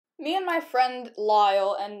Me and my friend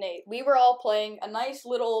Lyle and Nate, we were all playing a nice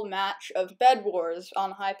little match of Bed Wars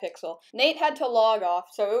on Hypixel. Nate had to log off,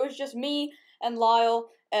 so it was just me and Lyle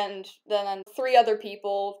and then 3 other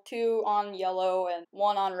people, 2 on yellow and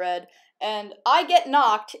 1 on red. And I get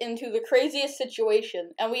knocked into the craziest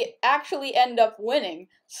situation, and we actually end up winning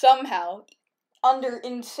somehow under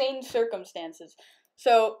insane circumstances.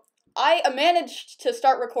 So I managed to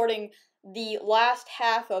start recording the last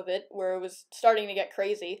half of it where it was starting to get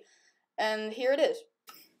crazy. And here it is.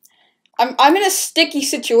 I'm in a sticky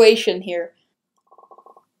situation here.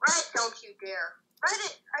 Red, don't you dare.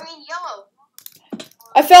 Yellow.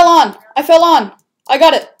 I fell on. I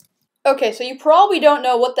got it. Okay, so you probably don't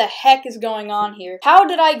know what the heck is going on here. How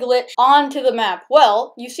did I glitch onto the map?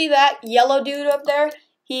 Well, you see that yellow dude up there?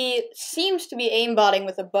 He seems to be aimbotting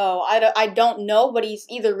with a bow. I don't know, but he's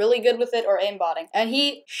either really good with it or aimbotting. And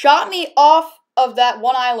he shot me off of that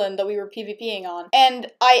one island that we were PvPing on. And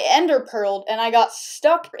I ender pearled, and I got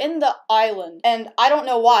stuck in the island. And I don't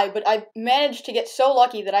know why, but I managed to get so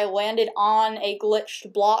lucky that I landed on a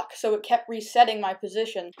glitched block, so it kept resetting my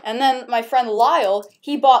position. And then my friend Lyle,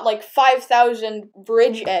 he bought like 5,000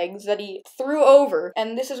 bridge eggs that he threw over.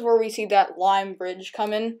 And this is where we see that lime bridge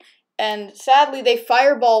come in. And sadly, they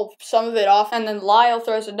fireball some of it off, and then Lyle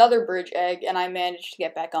throws another bridge egg, and I managed to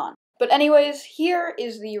get back on. But anyways, here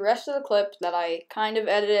is the rest of the clip that I kind of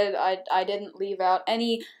edited. I didn't leave out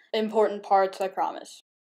any important parts, I promise.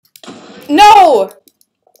 No!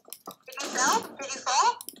 Did you fall? Did you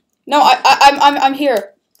fall? No, I'm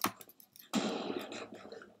here.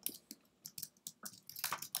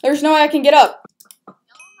 There's no way I can get up.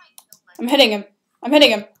 I'm hitting him.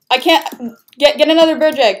 I can't get another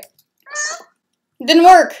bridge egg. It didn't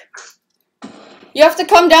work. You have to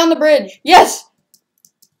come down the bridge. Yes!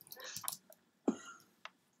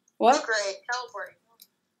 What? That's great. Teleporting.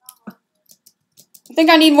 I think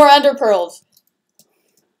I need more ender pearls.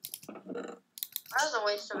 That was a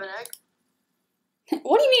waste of an egg.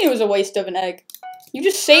 What do you mean it was a waste of an egg? You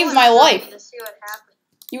just saved my life. To see what happened.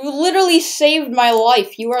 You literally saved my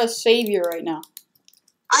life. You are a savior right now.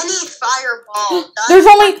 I need fireball.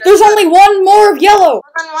 There's only one more of yellow. Well,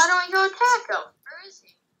 then why don't you go attack him? Where is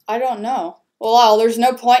he? I don't know. Well, there's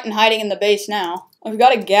no point in hiding in the base now. I've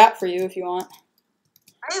got a gap for you if you want.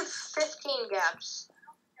 I have 15 gaps.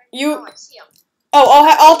 You. Oh, I see him. Oh,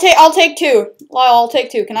 I'll take 2. Lyle, I'll take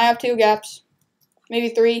 2. Can I have 2 gaps? Maybe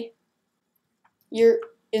 3. You're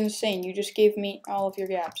insane. You just gave me all of your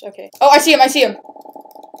gaps. Okay. Oh, I see him.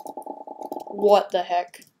 What the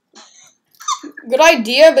heck? Good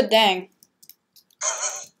idea, but dang.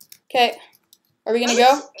 Okay. Are we gonna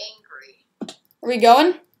go? Angry. Are we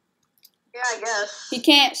going? Yeah, I guess. He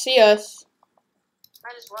can't see us.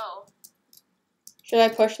 Might as well. Should I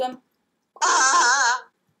push them? Ah!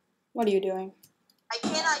 What are you doing? I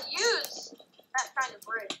cannot use that kind of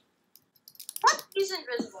bridge. What? He's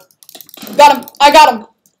invisible. Got him. I got him.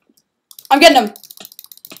 I'm getting him.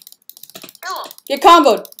 Kill him. Get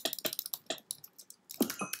comboed.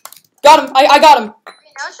 Got him. I got him.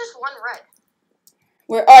 Okay, now it's just one red.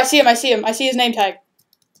 Where? Oh, I see him. I see his name tag.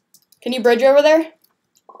 Can you bridge over there?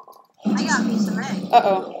 I got me some egg.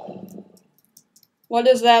 Uh-oh. What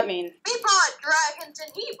does that mean? We bought dragons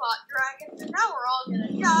and he bought dragons and now we're all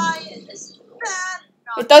gonna die and this is bad.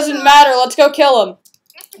 It doesn't matter. Let's go kill him.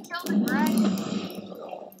 We have to kill the dragon.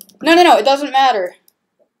 No. It doesn't matter.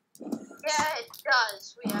 Yeah, it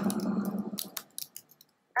does. We have to.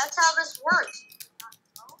 That's how this works.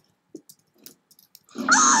 Oh,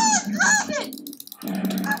 dragon!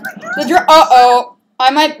 Uh-oh. I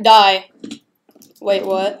might die. Wait,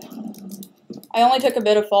 what? I only took a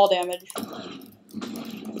bit of fall damage.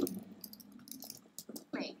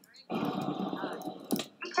 Wait.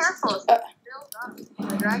 Be careful if you build up.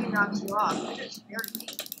 The dragon knocks you off. It is very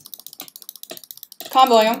dangerous.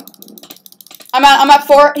 Comboing him. I'm at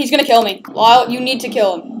 4. He's gonna kill me. Lyle, you need to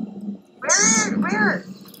kill him. Where?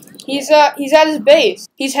 He's at his base.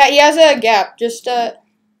 He has a gap. Just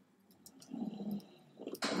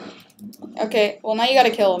Okay, well now you gotta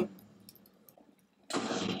kill him.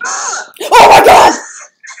 Oh my god!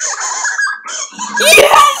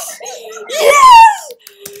 Yes! Yes!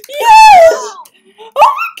 Yes!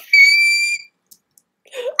 Oh my god!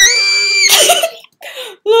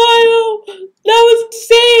 Lyle! That was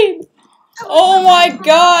insane! Oh my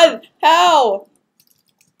god! How?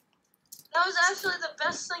 That was actually the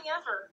best thing ever.